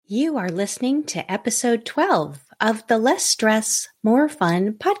You are listening to episode 12 of the Less Stress, More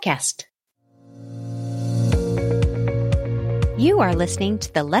Fun podcast. You are listening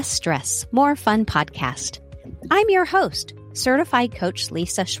to the Less Stress, More Fun podcast. I'm your host, certified coach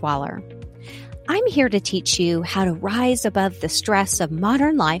Lisa Schwaller. I'm here to teach you how to rise above the stress of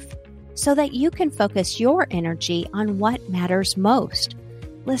modern life so that you can focus your energy on what matters most.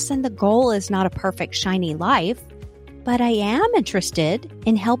 Listen, the goal is not a perfect, shiny life, but I am interested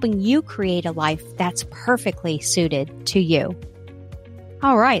in helping you create a life that's perfectly suited to you.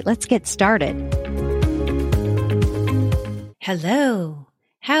 All right, let's get started. Hello.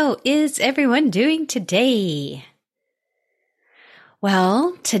 How is everyone doing today?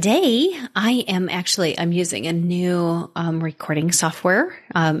 Well, today I'm using a new recording software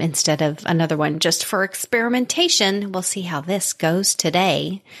instead of another one just for experimentation. We'll see how this goes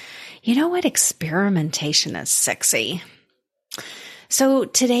today. You know what? Experimentation is sexy. So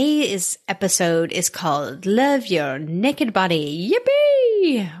today's episode is called Love Your Naked Body,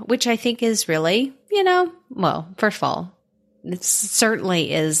 Yippie! Which I think is really, first of all, it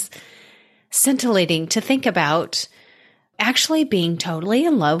certainly is scintillating to think about actually being totally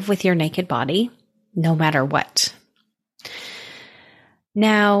in love with your naked body, no matter what.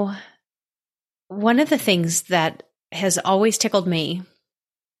 Now, one of the things that has always tickled me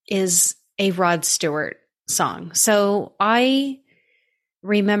is a Rod Stewart song. So I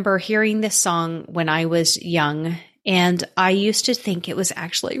remember hearing this song when I was young, and I used to think it was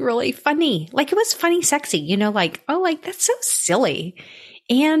actually really funny. Like it was funny, sexy, that's so silly.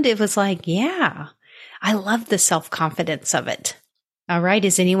 And it was like, yeah, I love the self-confidence of it. All right.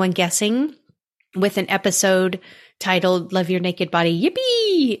 Is anyone guessing with an episode titled Love Your Naked Body,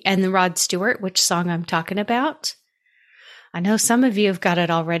 Yippie! And the Rod Stewart, which song I'm talking about? I know some of you have got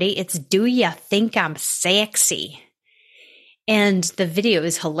it already. It's Do Ya Think I'm Sexy? And the video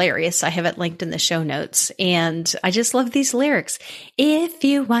is hilarious. I have it linked in the show notes. And I just love these lyrics. If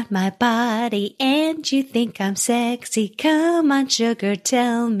you want my body and you think I'm sexy, come on, sugar,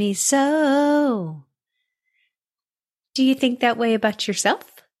 tell me so. Do you think that way about yourself?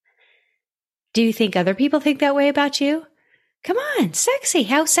 Do you think other people think that way about you? Come on, sexy.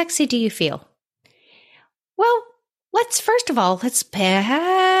 How sexy do you feel? Well, let's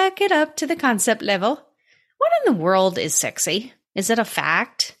pack it up to the concept level. What in the world is sexy? Is it a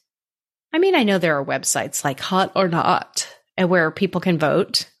fact? I mean, I know there are websites like Hot or Not where people can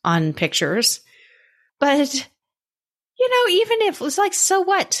vote on pictures, but even if it was like, so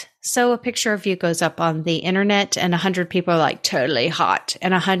what? So a picture of you goes up on the internet and 100 people are like totally hot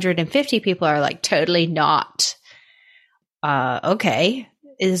and 150 people are like totally not. Okay.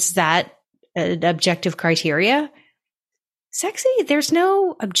 Is that an objective criteria? Sexy? There's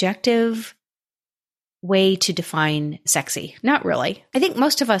no objective way to define sexy. Not really. I think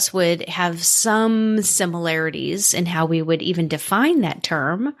most of us would have some similarities in how we would even define that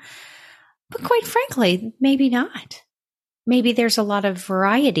term, but quite frankly, maybe not. Maybe there's a lot of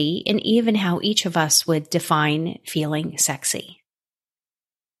variety in even how each of us would define feeling sexy.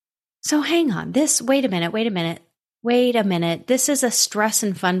 So hang on. Wait a minute. This is a stress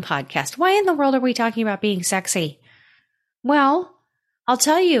and fun podcast. Why in the world are we talking about being sexy? Well, I'll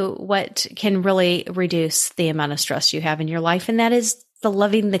tell you what can really reduce the amount of stress you have in your life, and that is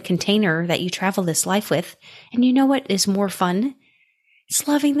loving the container that you travel this life with. And you know what is more fun? It's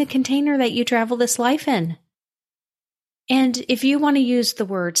loving the container that you travel this life in. And if you want to use the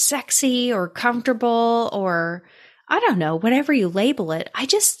word sexy or comfortable or, I don't know, whatever you label it, I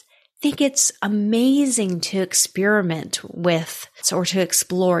just think it's amazing to experiment with or to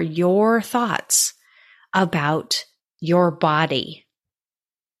explore your thoughts about your body.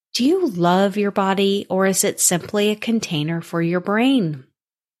 Do you love your body, or is it simply a container for your brain?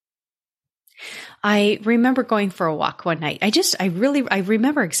 I remember going for a walk one night. I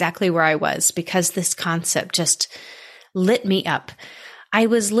remember exactly where I was because this concept just lit me up. I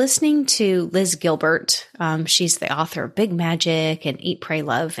was listening to Liz Gilbert. She's the author of Big Magic and Eat, Pray,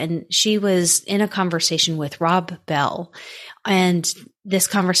 Love. And she was in a conversation with Rob Bell. And this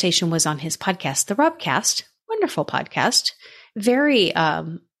conversation was on his podcast, the Robcast. Wonderful podcast. Very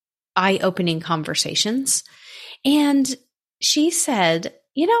eye-opening conversations. And she said,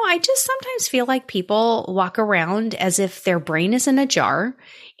 I just sometimes feel like people walk around as if their brain is in a jar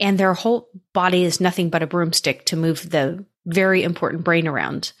and their whole body is nothing but a broomstick to move the very important brain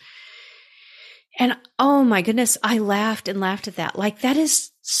around. And oh my goodness, I laughed and laughed at that. Like that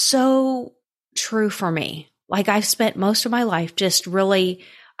is so true for me. Like I've spent most of my life just really,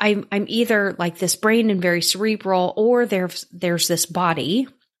 I'm either like this brain and very cerebral, or there's this body.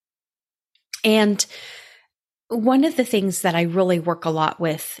 And one of the things that I really work a lot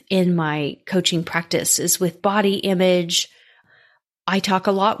with in my coaching practice is with body image. I talk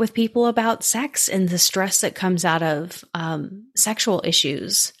a lot with people about sex and the stress that comes out of sexual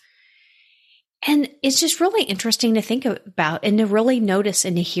issues. And it's just really interesting to think about and to really notice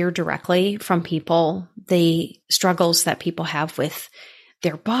and to hear directly from people the struggles that people have with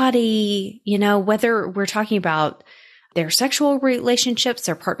their body, whether we're talking about their sexual relationships,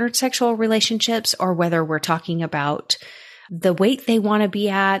 their partnered sexual relationships, or whether we're talking about the weight they want to be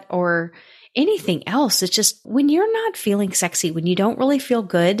at or anything else. It's just when you're not feeling sexy, when you don't really feel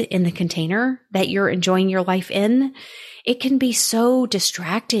good in the container that you're enjoying your life in, it can be so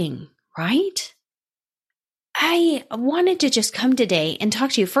distracting, right? I wanted to just come today and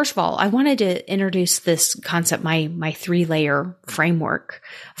talk to you. First of all, I wanted to introduce this concept, my 3-layer framework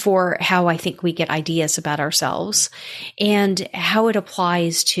for how I think we get ideas about ourselves and how it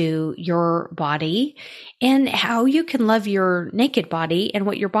applies to your body and how you can love your naked body and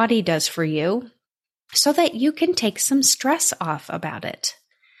what your body does for you so that you can take some stress off about it.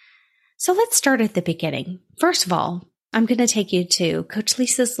 So let's start at the beginning. First of all, I'm going to take you to Coach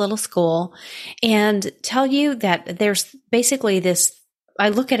Lisa's little school and tell you that there's basically this, I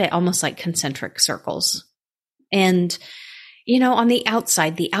look at it almost like concentric circles. And, on the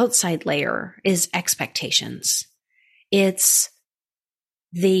outside layer is expectations. It's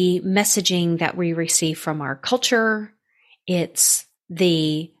the messaging that we receive from our culture. It's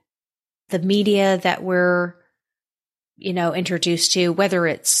the media that we're, introduced to, whether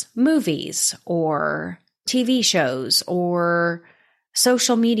it's movies or TV shows or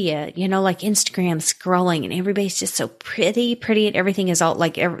social media, like Instagram scrolling and everybody's just so pretty and everything is all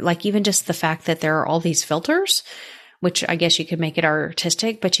like even just the fact that there are all these filters, which I guess you could make it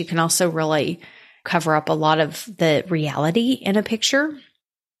artistic, but you can also really cover up a lot of the reality in a picture.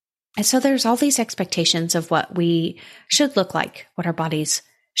 And so there's all these expectations of what we should look like, what our bodies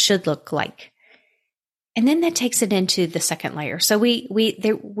should look like. And then that takes it into the second layer. So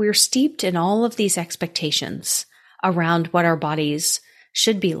we're steeped in all of these expectations around what our bodies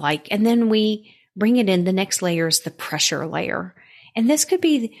should be like. And then we bring it in. The next layer is the pressure layer. And this could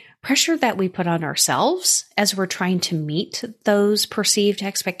be the pressure that we put on ourselves as we're trying to meet those perceived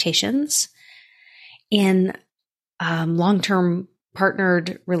expectations. In long-term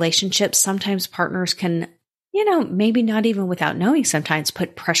partnered relationships, sometimes partners can, maybe not even without knowing, sometimes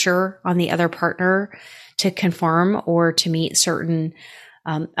put pressure on the other partner to conform or to meet certain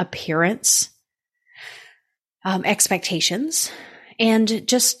appearance expectations. And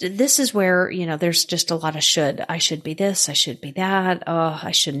just this is where, there's just a lot of should. I should be this. I should be that. Oh,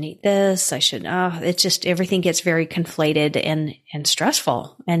 I shouldn't eat this. It's just everything gets very conflated and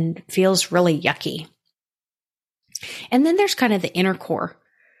stressful and feels really yucky. And then there's kind of the inner core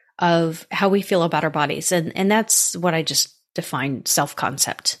of how we feel about our bodies. And that's what I just defined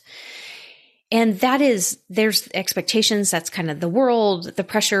self-concept. And that is, there's expectations. That's kind of the world, the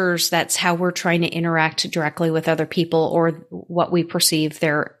pressures. That's how we're trying to interact directly with other people or what we perceive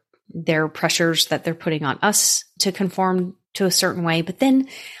their pressures that they're putting on us to conform to a certain way. But then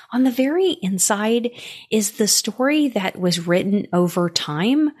on the very inside is the story that was written over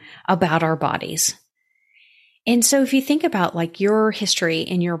time about our bodies. And so if you think about like your history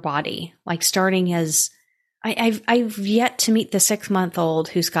in your body, like starting as I've yet to meet the 6-month-old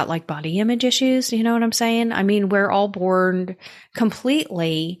who's got like body image issues. You know what I'm saying? I mean, we're all born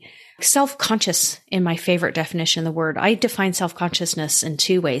completely self-conscious in my favorite definition of the word. I define self-consciousness in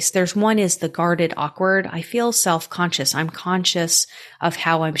 2 ways. There's one is the guarded awkward. I feel self-conscious. I'm conscious of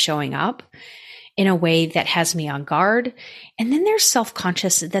how I'm showing up in a way that has me on guard. And then there's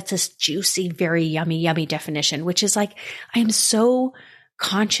self-conscious. That's this juicy, very yummy definition, which is like, I am so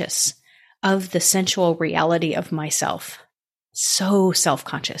conscious of the sensual reality of myself. So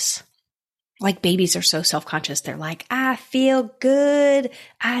self-conscious. Like babies are so self-conscious. They're like, I feel good.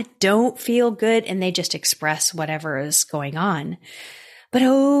 I don't feel good. And they just express whatever is going on. But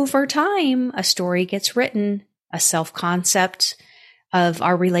over time, a story gets written, a self-concept of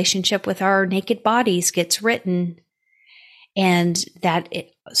our relationship with our naked bodies gets written. And that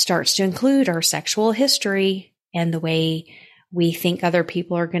it starts to include our sexual history and the way we think other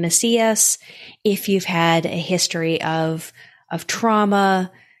people are going to see us. If you've had a history of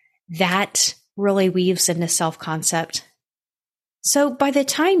trauma, that really weaves into self-concept. So by the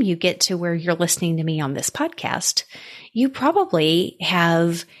time you get to where you're listening to me on this podcast, you probably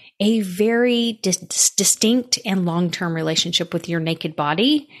have a very distinct and long-term relationship with your naked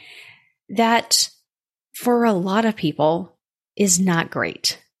body that for a lot of people is not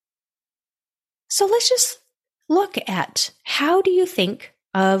great. So let's just look at how do you think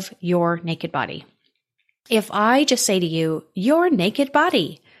of your naked body? If I just say to you, your naked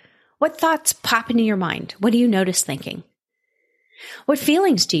body, what thoughts pop into your mind? What do you notice thinking? What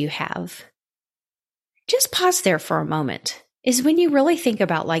feelings do you have? Just pause there for a moment. Is when you really think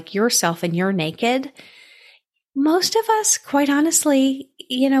about like yourself and you're naked, most of us, quite honestly,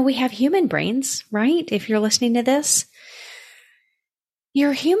 we have human brains, right? If you're listening to this,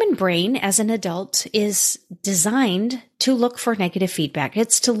 your human brain as an adult is designed to look for negative feedback.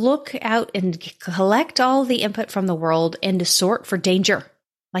 It's to look out and collect all the input from the world and to sort for danger.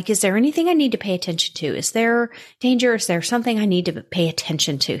 Like, is there anything I need to pay attention to? Is there danger? Is there something I need to pay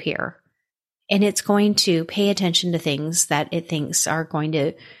attention to here? And it's going to pay attention to things that it thinks are going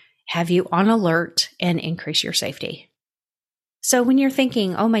to have you on alert and increase your safety. So when you're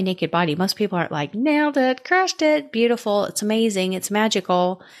thinking, oh, my naked body, most people aren't like, nailed it, crushed it, beautiful, it's amazing, it's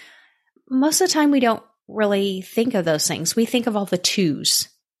magical. Most of the time, we don't really think of those things. We think of all the twos.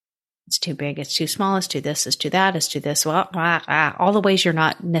 It's too big, it's too small, it's too this, it's too that, it's too this, all the ways you're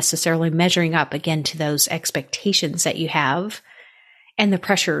not necessarily measuring up, again, to those expectations that you have and the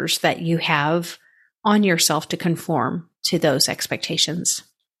pressures that you have on yourself to conform to those expectations.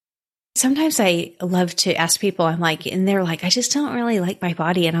 Sometimes I love to ask people, and they're like, I just don't really like my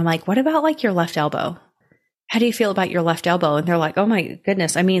body. And I'm like, what about like your left elbow? How do you feel about your left elbow? And they're like, oh my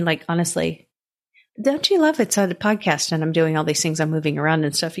goodness. I mean, like, honestly, don't you love it's a podcast and I'm doing all these things. I'm moving around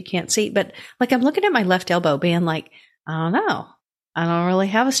and stuff you can't see. But like, I'm looking at my left elbow being like, I don't know. I don't really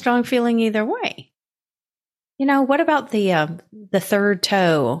have a strong feeling either way. What about the third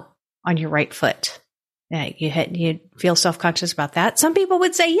toe on your right foot? You feel self-conscious about that? Some people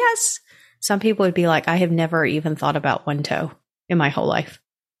would say yes. Some people would be like, I have never even thought about one toe in my whole life.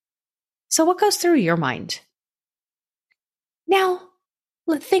 So what goes through your mind? Now,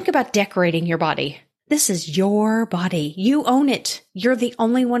 let's think about decorating your body. This is your body. You own it. You're the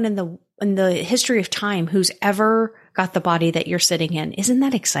only one in the history of time who's ever got the body that you're sitting in. Isn't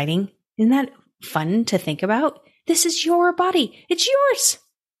that exciting? Isn't that fun to think about? This is your body. It's yours.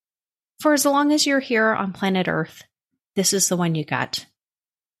 For as long as you're here on planet Earth, this is the one you got.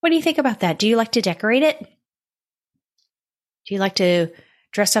 What do you think about that? Do you like to decorate it? Do you like to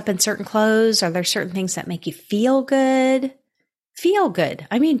dress up in certain clothes? Are there certain things that make you feel good? Feel good.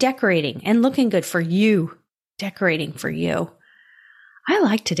 I mean, decorating and looking good for you. Decorating for you. I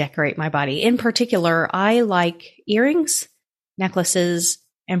like to decorate my body. In particular, I like earrings, necklaces,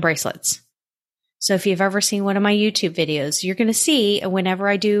 and bracelets. So if you've ever seen one of my YouTube videos, you're going to see whenever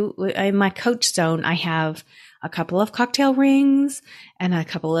I do in my coach zone, I have a couple of cocktail rings and a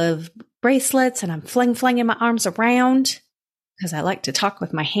couple of bracelets, and I'm flinging my arms around because I like to talk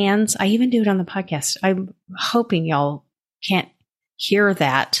with my hands. I even do it on the podcast. I'm hoping y'all can't hear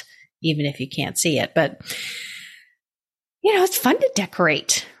that, even if you can't see it. But, it's fun to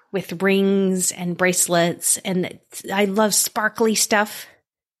decorate with rings and bracelets, and I love sparkly stuff.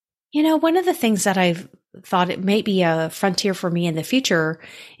 One of the things that I've thought it may be a frontier for me in the future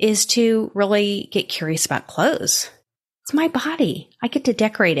is to really get curious about clothes. It's my body. I get to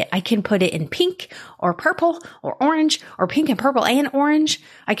decorate it. I can put it in pink or purple or orange or pink and purple and orange.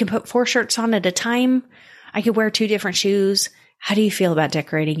 I can put 4 shirts on at a time. I could wear 2 different shoes. How do you feel about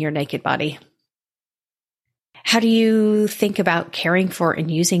decorating your naked body? How do you think about caring for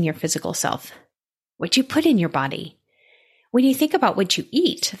and using your physical self? What you put in your body? When you think about what you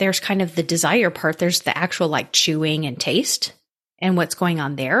eat, there's kind of the desire part. There's the actual like chewing and taste and what's going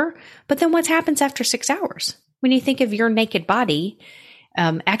on there. But then what happens after 6 hours? When you think of your naked body,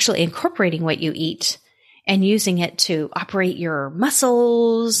 actually incorporating what you eat and using it to operate your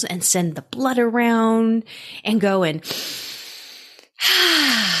muscles and send the blood around and go and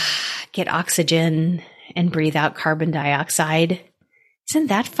get oxygen and breathe out carbon dioxide. Isn't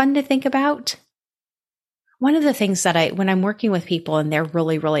that fun to think about? One of the things that when I'm working with people and they're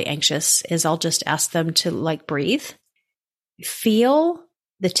really, really anxious is I'll just ask them to like breathe. Feel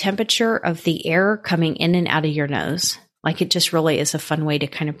the temperature of the air coming in and out of your nose. Like it just really is a fun way to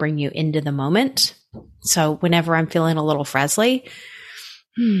kind of bring you into the moment. So whenever I'm feeling a little frazzly,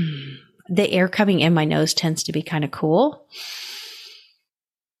 the air coming in my nose tends to be kind of cool.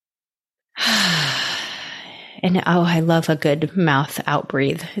 And I love a good mouth out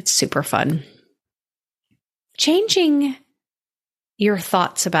breathe. It's super fun. Changing your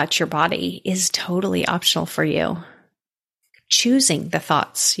thoughts about your body is totally optional for you. Choosing the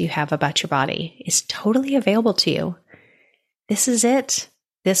thoughts you have about your body is totally available to you. This is it.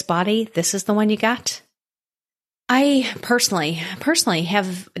 This body, this is the one you got. I personally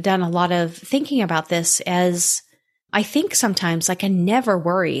have done a lot of thinking about this, as I think sometimes I can never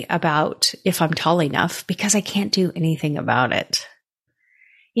worry about if I'm tall enough because I can't do anything about it.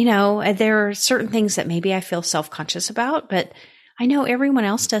 There are certain things that maybe I feel self-conscious about, but I know everyone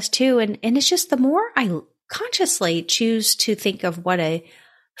else does too. And it's just the more I consciously choose to think of what a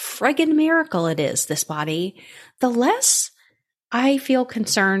friggin' miracle it is, this body, the less I feel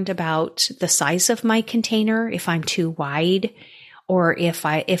concerned about the size of my container, if I'm too wide, or if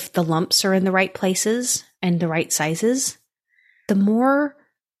the lumps are in the right places and the right sizes. The more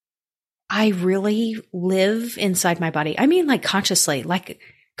I really live inside my body, I mean, consciously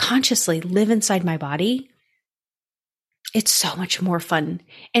live inside my body, it's so much more fun.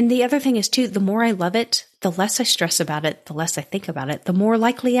 And the other thing is too, the more I love it, the less I stress about it, the less I think about it, the more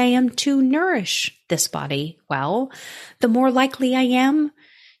likely I am to nourish this body well, the more likely I am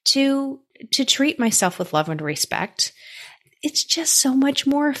to treat myself with love and respect. It's just so much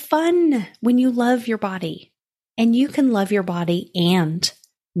more fun when you love your body, and you can love your body and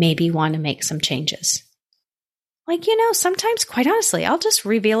maybe want to make some changes. Sometimes, quite honestly, I'll just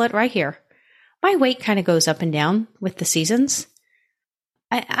reveal it right here. My weight kind of goes up and down with the seasons.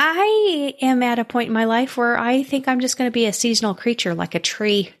 I am at a point in my life where I think I'm just going to be a seasonal creature like a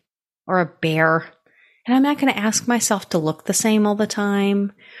tree or a bear. And I'm not going to ask myself to look the same all the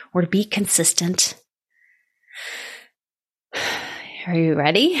time or to be consistent. Are you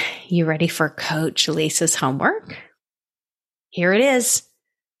ready? You ready for Coach Lisa's homework? Here it is.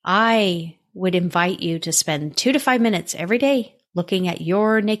 I would invite you to spend 2 to 5 minutes every day looking at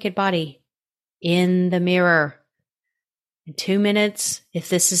your naked body in the mirror. In 2 minutes, if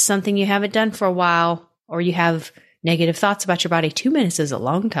this is something you haven't done for a while, or you have negative thoughts about your body, 2 minutes is a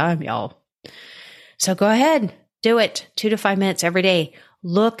long time, y'all. So go ahead, do it. 2 to 5 minutes every day.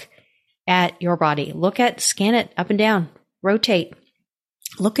 Look at your body. Scan it up and down, rotate.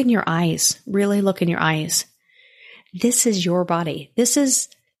 Look in your eyes. Really look in your eyes. This is your body. This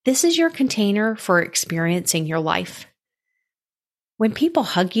is your container for experiencing your life. When people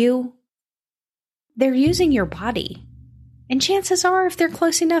hug you, they're using your body. And chances are, if they're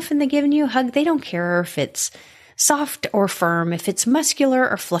close enough and they're giving you a hug, they don't care if it's soft or firm, if it's muscular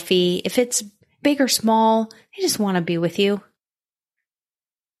or fluffy, if it's big or small. They just want to be with you.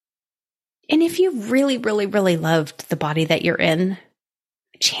 And if you really, really, really loved the body that you're in,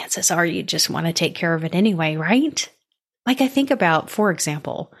 chances are you just want to take care of it anyway, right? I think about, for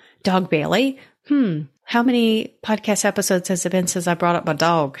example, dog Bailey. How many podcast episodes has it been since I brought up my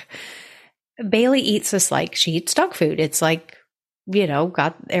dog? Bailey eats this she eats dog food. It's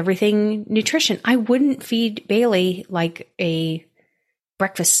got everything nutrition. I wouldn't feed Bailey a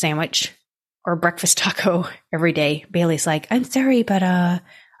breakfast sandwich or breakfast taco every day. Bailey's I'm sorry, but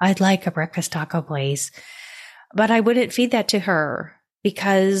I'd like a breakfast taco, please. But I wouldn't feed that to her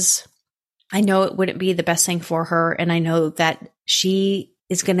because I know it wouldn't be the best thing for her. And I know that she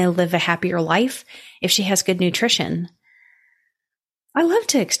is going to live a happier life if she has good nutrition. I love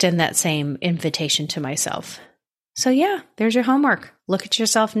to extend that same invitation to myself. So yeah, there's your homework. Look at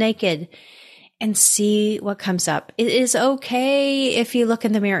yourself naked and see what comes up. It is okay if you look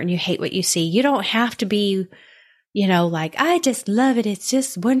in the mirror and you hate what you see. You don't have to be, I just love it. It's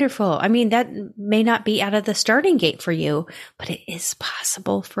just wonderful. I mean, that may not be out of the starting gate for you, but it is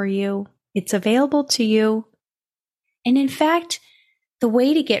possible for you. It's available to you. And in fact, the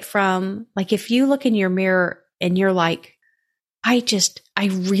way to get from, if you look in your mirror and you're I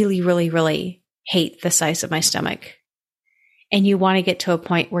really, really, really hate the size of my stomach. And you want to get to a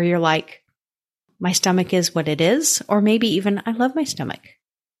point where you're my stomach is what it is, or maybe even I love my stomach.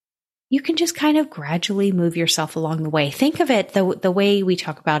 You can just kind of gradually move yourself along the way. Think of it, the way we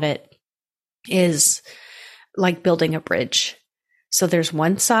talk about it is like building a bridge. So there's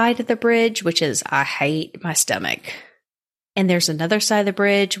one side of the bridge, which is I hate my stomach. And there's another side of the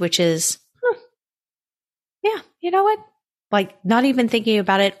bridge, which is, yeah, you know what? Not even thinking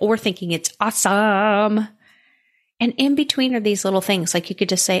about it or thinking it's awesome. And in between are these little things. You could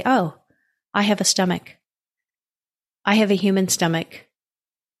just say, oh, I have a stomach. I have a human stomach.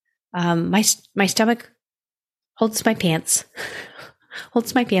 My stomach holds my pants,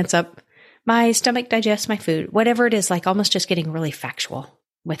 holds my pants up. My stomach digests my food, whatever it is, almost just getting really factual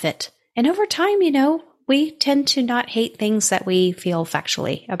with it. And over time, we tend to not hate things that we feel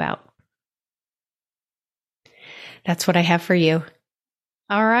factually about. That's what I have for you.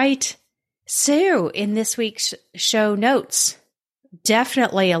 All right. So in this week's show notes,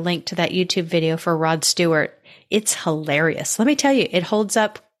 definitely a link to that YouTube video for Rod Stewart. It's hilarious. Let me tell you, it holds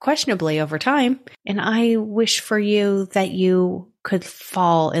up questionably over time. And I wish for you that you could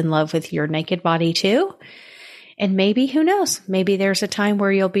fall in love with your naked body too. And maybe, who knows, maybe there's a time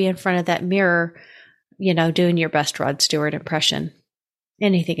where you'll be in front of that mirror, doing your best Rod Stewart impression.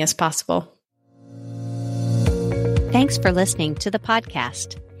 Anything is possible. Thanks for listening to the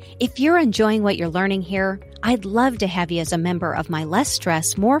podcast. If you're enjoying what you're learning here, I'd love to have you as a member of my Less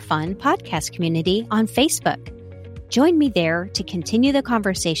Stress, More Fun podcast community on Facebook. Join me there to continue the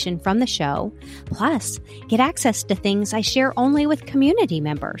conversation from the show, plus get access to things I share only with community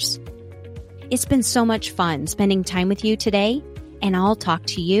members. It's been so much fun spending time with you today, and I'll talk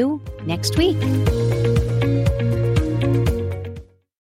to you next week.